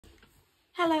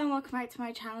Hello and welcome back to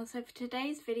my channel. So for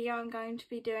today's video I'm going to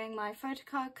be doing my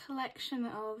photocard collection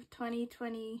of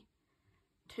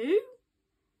 2022.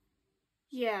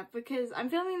 Yeah, because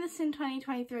I'm filming this in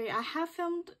 2023. I have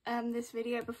filmed this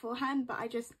video beforehand, but I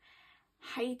just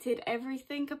hated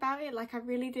everything about it. Like, I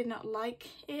really did not like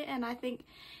it, and I think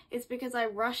it's because I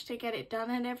rushed to get it done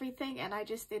and everything, and I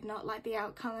just did not like the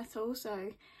outcome at all,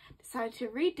 so decided to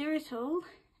redo it all.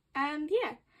 And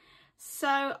yeah,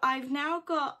 so I've now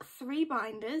got 3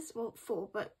 binders, well 4,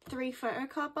 but 3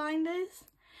 photocard binders.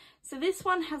 So this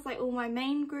one has like all my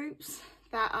main groups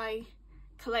that I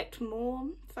collect more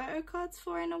photocards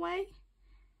for in a way,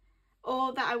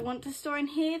 or that I want to store in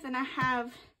here. Then I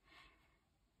have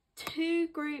 2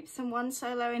 groups and 1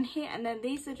 solo in here, and then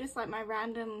these are just like my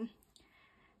random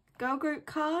girl group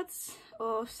cards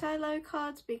or solo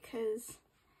cards, because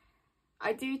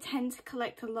I do tend to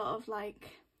collect a lot of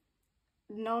like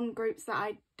non-groups that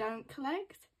I don't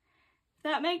collect, if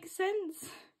that makes sense.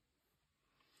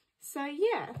 So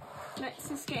yeah, let's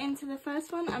just get into the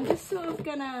first one. I'm just sort of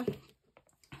gonna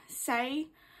say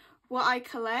what I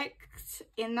collect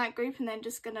in that group and then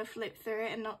just gonna flip through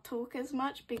it and not talk as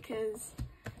much, because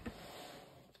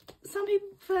some people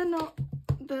prefer not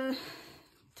the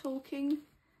talking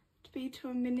to be to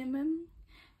a minimum.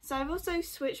 So I've also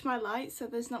switched my light, so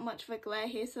there's not much of a glare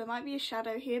here, so there might be a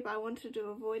shadow here, but I wanted to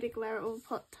avoid a glare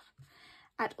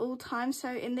at all times.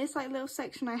 So in this like little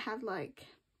section I have like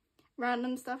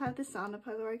random stuff. I have the Sana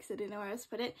Polaroid because I didn't know where else to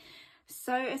put it.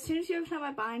 So as soon as you open up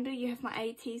my binder, you have my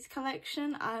Ateez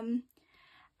collection.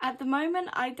 At the moment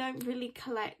I don't really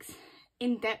collect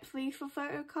in-depthly for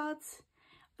photo cards.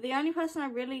 The only person I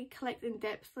really collect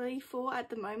in-depthly for at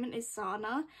the moment is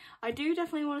Sana. I do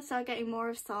definitely want to start getting more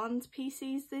of San's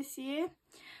PCs this year,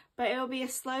 but it'll be a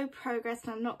slow progress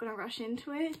and I'm not going to rush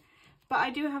into it. But I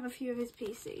do have a few of his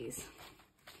PCs.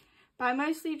 But I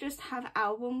mostly just have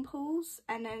album pulls,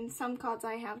 and then some cards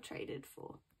I have traded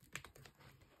for.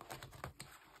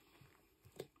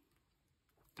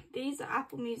 These are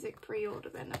Apple Music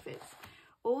pre-order benefits.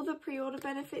 All the pre-order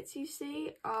benefits you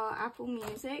see are Apple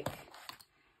Music.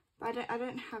 I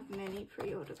don't have many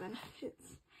pre-order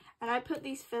benefits, and I put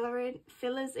these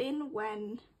fillers in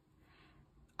when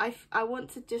I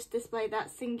want to just display that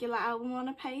singular album on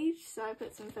a page, so I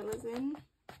put some fillers in.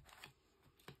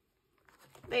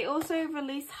 They also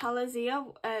released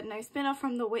Halazia, no, spin-off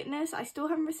from The Witness. I still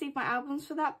haven't received my albums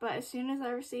for that, but as soon as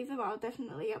I receive them I'll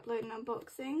definitely upload an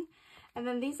unboxing. And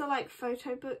then these are like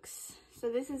photo books, so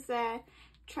this is their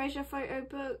treasure photo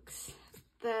books,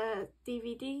 the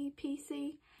DVD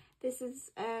PC. This is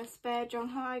a spare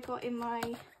Jongho I got in my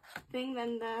thing.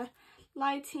 Then the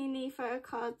Lightini photo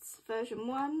cards version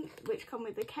 1, which come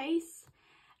with the case,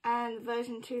 and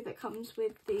version 2 that comes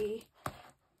with the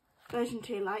version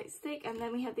 2 light stick. And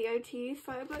then we have the OTU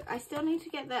photo book. I still need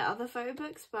to get their other photo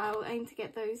books, but I will aim to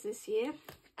get those this year.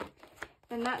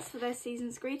 Then that's for their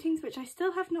season's greetings, which I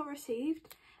still have not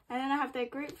received. And then I have their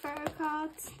group photo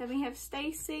cards. Then we have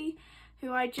Stayc,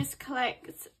 who I just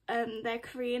collect their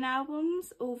Korean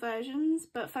albums, all versions,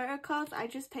 but photo cards I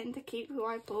just tend to keep who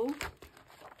I pull.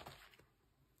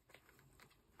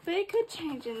 But it could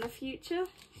change in the future,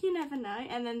 you never know.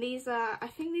 And then these are, I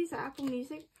think these are Apple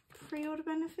Music pre-order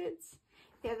benefits.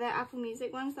 Yeah, they're Apple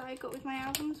Music ones that I got with my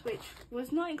albums, which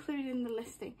was not included in the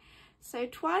listing. So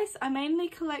Twice, I mainly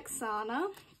collect Sana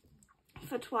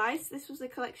for Twice. This was a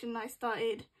collection I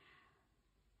started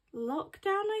lockdown,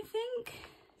 I think.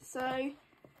 So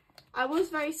I was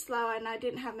very slow and I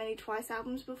didn't have many Twice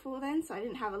albums before then, so I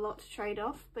didn't have a lot to trade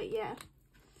off, but yeah.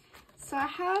 So I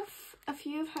have a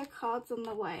few of her cards on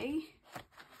the way,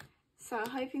 so I'm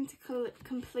hoping to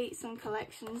complete some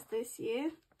collections this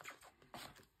year.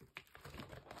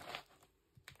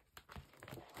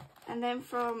 And then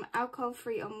from Alcohol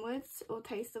Free onwards, or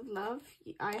Taste of Love,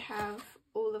 I have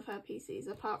all of her PCs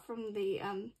apart from the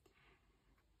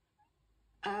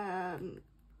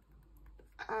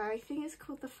I think it's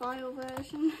called the file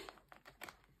version.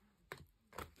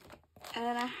 And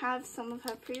then I have some of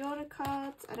her pre-order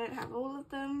cards. I don't have all of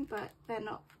them, but they're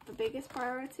not the biggest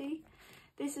priority.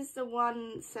 This is the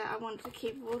one set I want to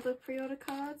keep all the pre-order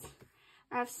cards.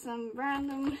 I have some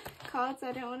random cards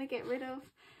I don't want to get rid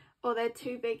of, or they're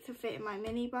too big to fit in my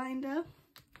mini binder.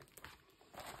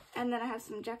 And then I have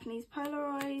some Japanese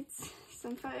Polaroids,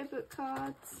 some photo book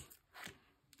cards,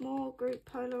 more group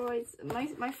Polaroids.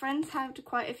 My friends have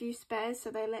quite a few spares, so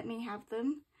they let me have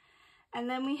them. And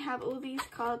then we have all these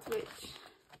cards which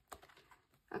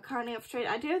are currently up for trade.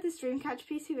 I do have this Dreamcatcher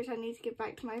PC which I need to give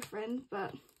back to my friend,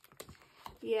 but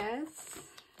yes.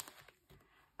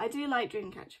 I do like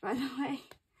Dreamcatcher, by the way,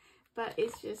 but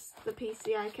it's just the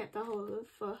PC I kept a hold of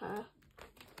for her.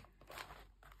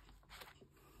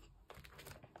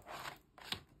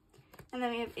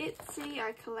 And then we have Itzy.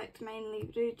 I collect mainly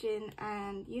Ryujin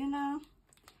and Yuna.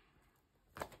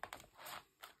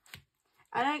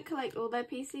 I don't collect all their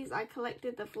PCs. I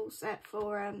collected the full set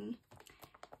for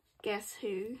Guess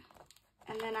Who.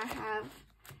 And then I have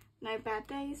No Bad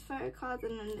Days photo cards,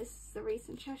 and then this is the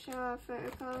recent Cheshire photo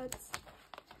cards.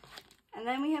 And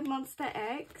then we have Monsta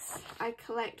X. I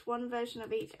collect one version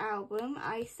of each album.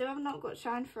 I still have not got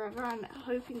Shine Forever. I'm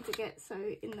hoping to get so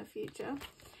in the future.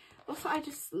 Also, I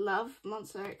just love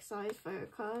Monsta X size photo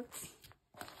cards.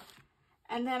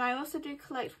 And then I also do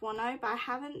collect Wano, but I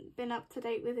haven't been up to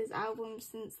date with his album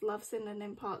since Love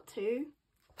Synonym Part 2.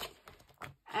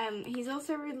 He's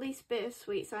also released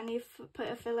Bittersweet, so I need to put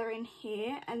a filler in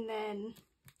here. And then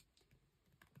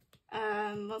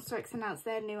Monsta X announced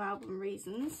their new album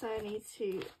Reasons, so I need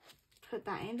to put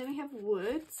that in. Then we have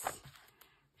Woodz,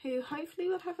 who hopefully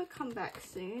will have a comeback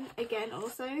soon. Again,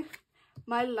 also,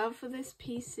 my love for this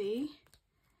PC,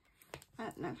 I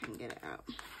don't know if I can get it out,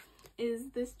 is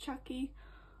this Chucky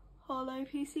Hollow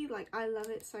PC. Like, I love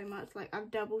it so much. Like,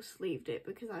 I've double sleeved it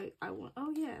because I want,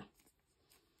 oh yeah.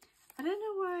 I don't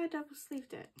know why I double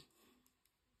sleeved it.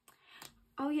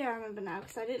 Oh yeah, I remember now,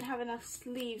 because I didn't have enough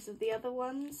sleeves of the other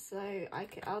ones, so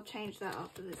I'll change that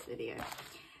after this video.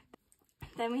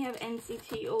 Then we have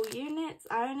NCT All Units.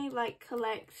 I only like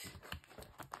collect,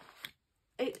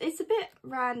 it's a bit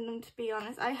random to be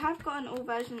honest. I have gotten all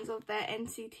versions of their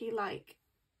NCT, like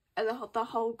the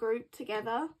whole group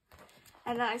together,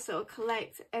 and then I sort of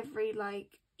collect every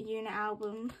like unit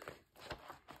album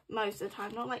most of the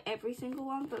time, not like every single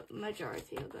one, but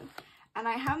majority of them. And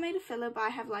I have made a filler, but I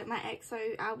have like my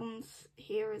EXO albums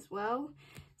here as well.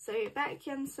 So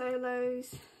Baekhyun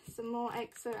solos, some more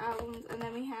EXO albums, and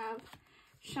then we have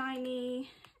Shinee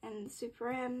and Super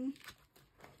M,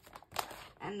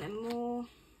 and then more.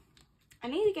 I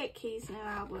need to get Key's new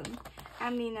album,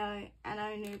 and Mino and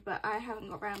Onu, but I haven't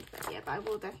got around to that yet, but I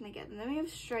will definitely get them. Then we have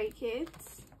Stray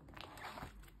Kids.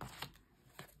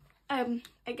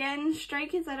 Again, Stray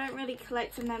Kids, I don't really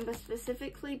collect a member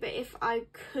specifically, but if I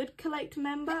could collect a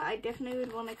member, I definitely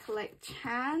would want to collect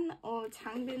Chan or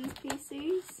Changbin's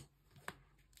PCs.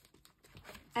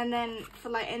 And then for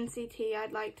like NCT,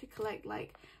 I'd like to collect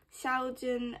like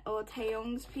Xiaojun or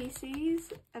Taeyong's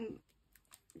PCs, and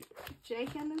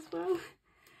Jaehyun as well.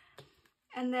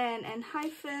 And then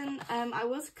Enhypen, I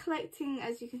was collecting,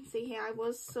 as you can see here, I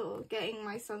was sort of getting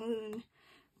my Sunghoon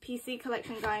PC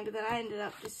collection going, but then I ended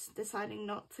up just deciding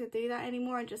not to do that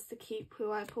anymore and just to keep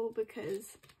who I pull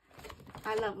because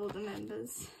I love all the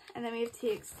members. And then we have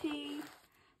TXT.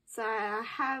 So I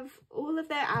have all of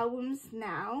their albums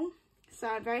now, so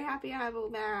I'm very happy I have all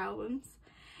their albums.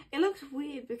 It looks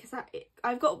weird because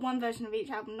I've got one version of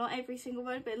each album, not every single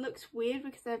one, but it looks weird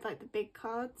because they have like the big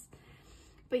cards.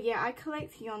 But yeah, I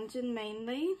collect Yeonjun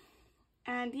mainly.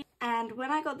 And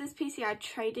when I got this PC, I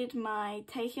traded my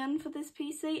Taehyun for this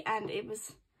PC, and it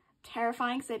was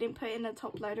terrifying because they didn't put in a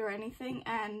top load or anything,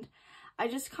 and I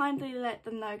just kindly let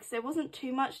them know because there wasn't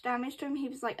too much damage to him. He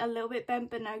was like a little bit bent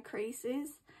but no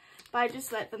creases, but I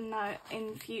just let them know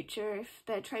in future if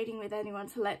they're trading with anyone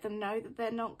to let them know that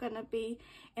they're not going to be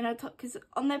in a top, because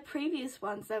on their previous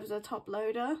ones there was a top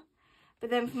loader,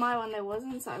 but then for my one there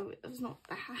wasn't, so it was not,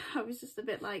 I was just a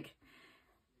bit like,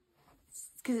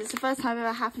 because it's the first time it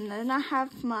ever happened. And then I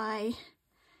have my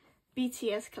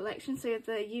BTS collection, so we have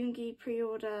the Yoongi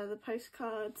pre-order, the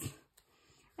postcards,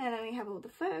 and then we have all the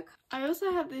photo. I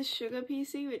also have this Sugar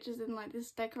PC, which is in like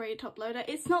this decorated top loader.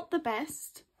 It's not the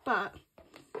best, but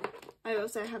I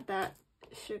also have that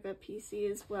Sugar PC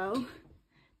as well,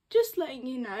 just letting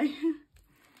you know.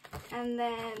 And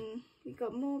then we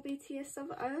got more BTS stuff.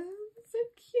 Oh, so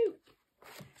cute.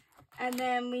 And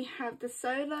then we have the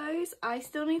solos. I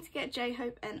still need to get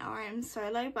J-Hope and RM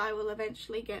solo, but I will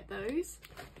eventually get those.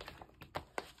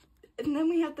 And then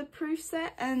we have the proof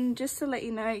set, and just to let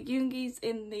you know, Yoongi's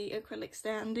in the acrylic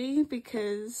standee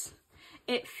because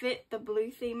it fit the blue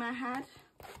theme I had.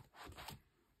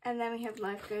 And then we have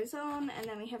Life Goes On, and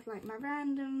then we have like my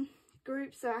random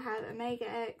group. So I have Omega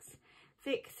X,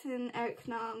 Victon, Eric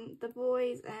Nam, the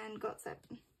boyz, and GOT7.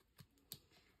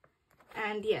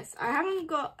 And yes,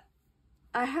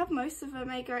 I have most of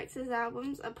Omega X's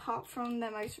albums apart from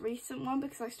their most recent one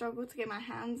because I struggled to get my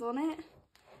hands on it.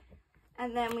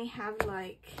 And then we have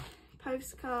like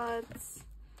postcards,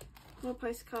 more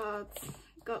postcards,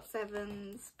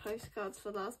 GOT7's postcards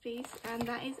for last piece, and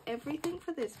that is everything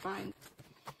for this bind.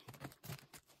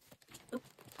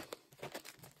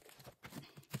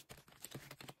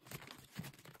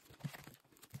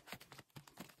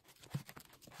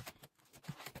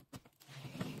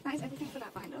 That is everything for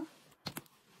that binder.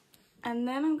 And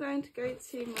then I'm going to go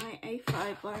to my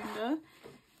A5 binder.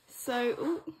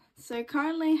 So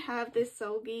currently have this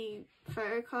Solgi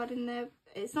photo card in there.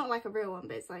 It's not like a real one,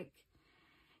 but it's like,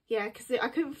 yeah, because I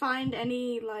couldn't find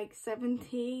any like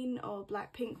 17 or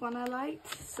Blackpink one I liked.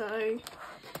 So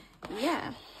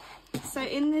yeah, so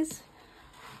in this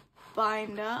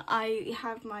binder I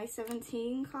have my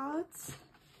 17 cards.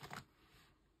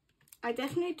 I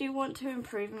definitely do want to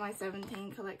improve my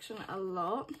 17 collection a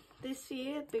lot this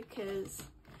year, because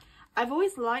I've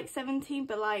always liked 17,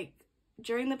 but like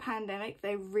during the pandemic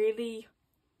they really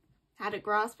had a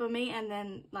grasp of me, and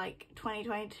then like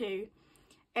 2022,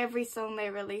 every song they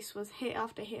released was hit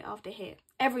after hit after hit.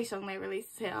 Every song they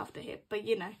released is hit after hit, but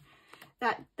you know,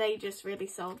 that they just really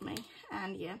sold me.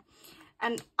 And yeah,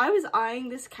 and I was eyeing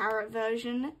this carrot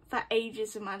version for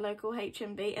ages in my local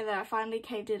HMB, and then I finally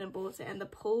caved in and bought it, and the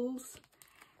pulls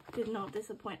did not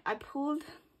disappoint. I pulled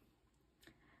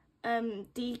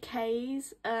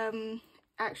DK's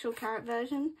actual carrot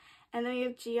version, and then we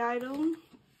have G-Idol.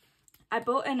 I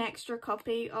bought an extra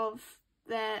copy of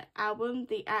their album,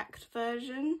 the Act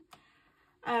version,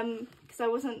 because I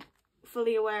wasn't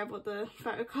fully aware of what the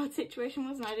photo card situation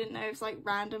was, and I didn't know it was like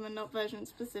random and not version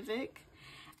specific.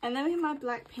 And then we have my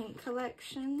Blackpink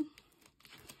collection.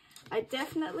 I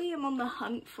definitely am on the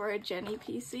hunt for a Jennie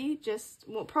PC, just,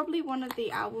 well, probably one of the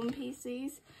album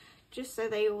PCs, just so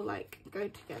they all like go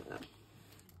together.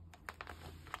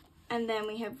 And then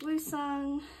we have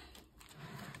Woosung.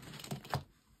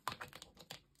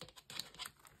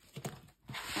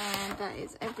 And that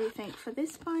is everything for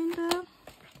this binder.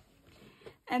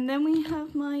 And then we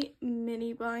have my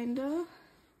mini binder,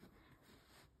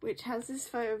 which has this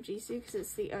photo of Jisoo because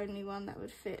it's the only one that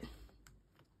would fit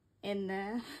in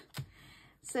there.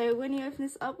 So when you open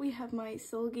this up, we have my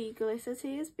Solgi glitter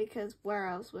tears, because where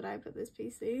else would I put this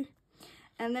PC?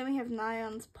 And then we have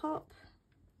Nayeon's Pop,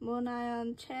 more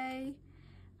Nayeon, Che,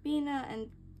 Bina, and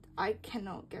I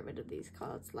cannot get rid of these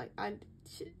cards. Like,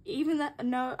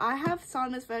 no, I have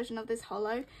Sana's version of this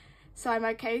holo, so I'm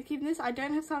okay with keeping this. I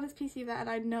don't have Sana's PC of that, and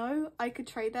I know I could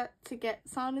trade that to get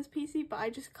Sana's PC, but I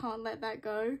just can't let that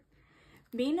go.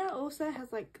 Mina also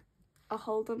has like a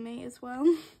hold on me as well.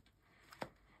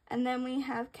 And then we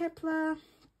have Kepler,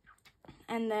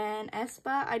 and then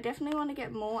Aespa. I definitely want to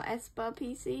get more Aespa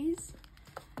PCs.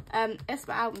 Aespa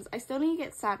albums. I still need to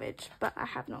get Savage, but I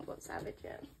have not got Savage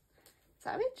yet.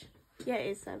 Savage? Yeah,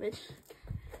 it is Savage.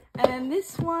 And then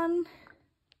this one,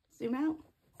 zoom out,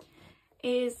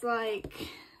 is like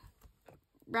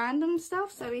random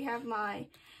stuff. So we have my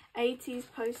Ateez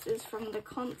posters from the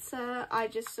concert. I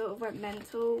just sort of went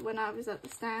mental when I was at the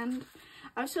stand.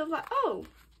 I was sort of like, oh,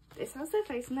 this has their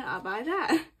face in it, I'll buy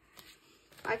that.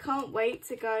 I can't wait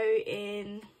to go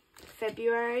in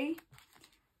February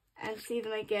and see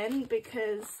them again,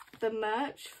 because the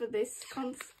merch for this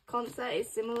concert is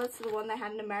similar to the one they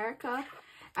had in America,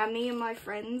 and me and my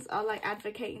friends are like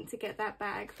advocating to get that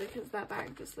bag because that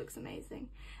bag just looks amazing.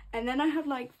 And then I have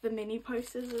like the mini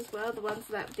posters as well, the ones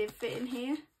that did fit in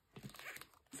here,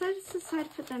 so I just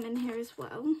decided to put them in here as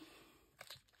well.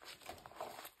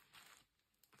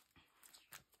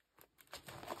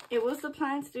 It was the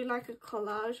plan to do like a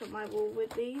collage on my wall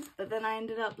with these, but then I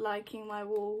ended up liking my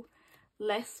wall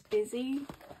less busy,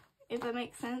 if that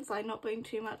makes sense, like not putting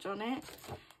too much on it,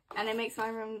 and it makes my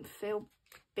room feel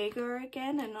bigger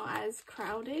again and not as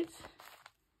crowded.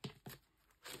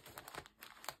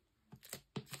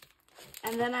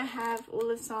 And then I have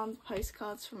all of Sam's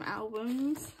postcards from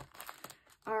albums.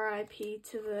 RIP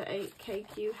to the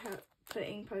 8KQ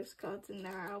putting postcards in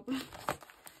their albums.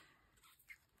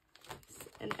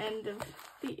 An end of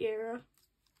the era.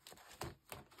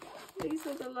 These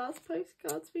are the last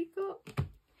postcards we got.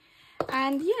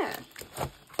 And yeah,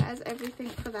 that's everything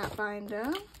for that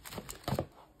binder.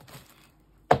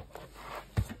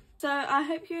 So I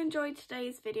hope you enjoyed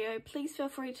today's video. Please feel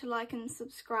free to like and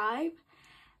subscribe.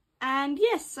 And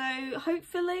yes, so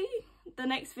hopefully the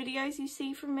next videos you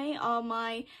see from me are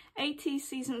my Ateez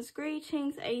Season's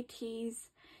Greetings, Ateez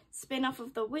spin-off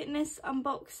of the Witness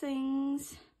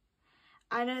unboxings.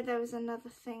 I know there was another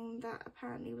thing that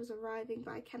apparently was arriving,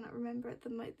 but I cannot remember at the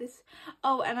moment.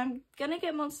 Oh, and I'm gonna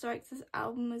get Monsta X's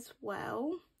album as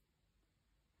well.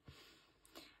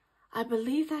 I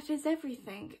believe that is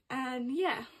everything. And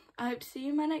yeah, I hope to see you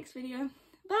in my next video.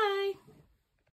 Bye!